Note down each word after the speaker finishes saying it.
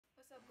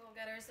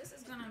Go-getters, this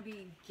is gonna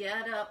be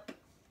Get Up,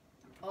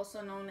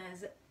 also known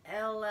as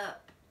L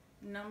Up,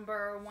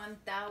 number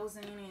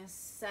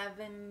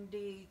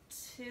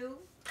 1072.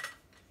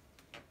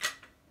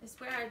 It's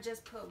where I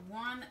just put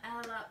one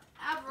L up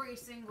every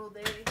single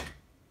day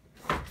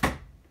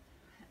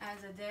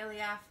as a daily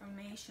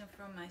affirmation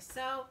for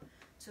myself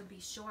to be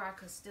sure I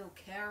could still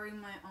carry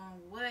my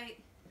own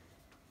weight.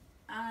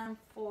 I'm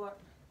for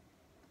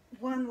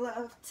one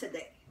love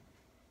today.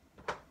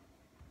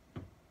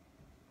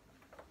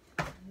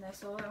 And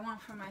that's all I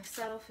want for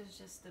myself is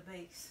just the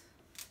base.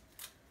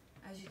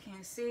 As you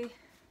can see,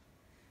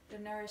 the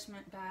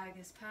nourishment bag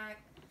is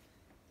packed.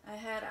 I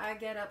had I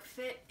Get Up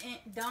Fit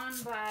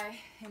done by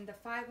in the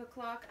 5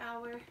 o'clock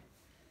hour.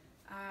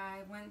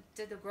 I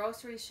did the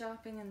grocery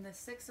shopping in the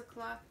 6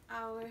 o'clock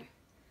hour.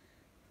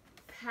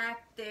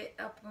 Packed it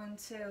up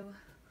until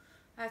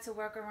I had to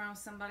work around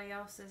somebody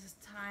else's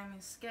time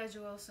and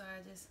schedule, so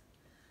I just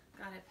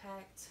got it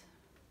packed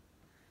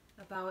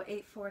about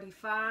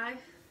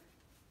 8:45.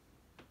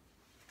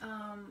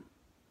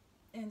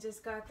 And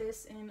just got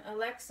this in.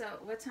 Alexa,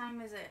 what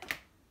time is it?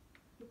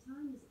 The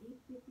time is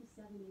 8:57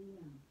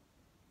 a.m.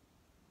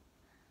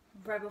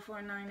 Right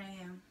before 9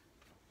 a.m.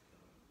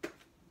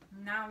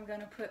 Now I'm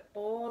gonna put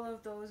all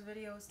of those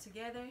videos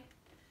together.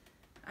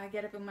 I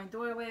Get Up in my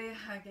doorway,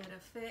 I Get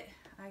Up Fit,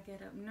 I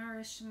Get Up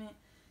Nourishment,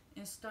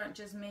 and start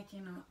just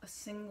making a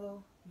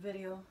single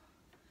video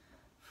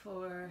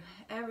for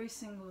every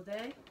single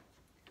day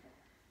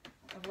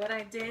of what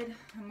I did.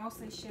 I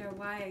mostly share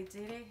why I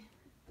did it,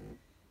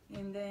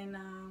 and then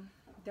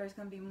there's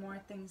gonna be more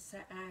things to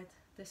add.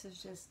 This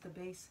is just the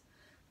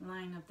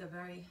baseline of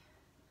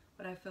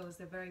what I feel is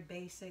the very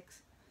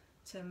basics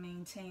to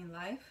maintain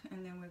life,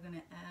 and then we're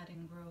gonna add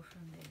and grow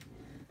from there.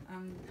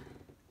 I'm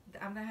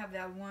gonna have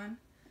that one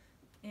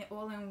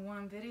all in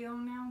one video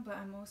now, but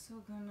I'm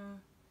also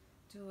gonna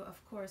do,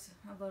 of course,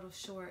 a little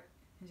short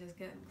and just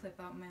clip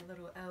out my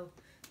little L,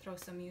 throw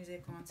some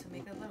music on to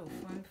make it a little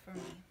fun for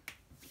me.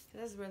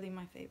 That's really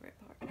my favorite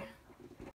part.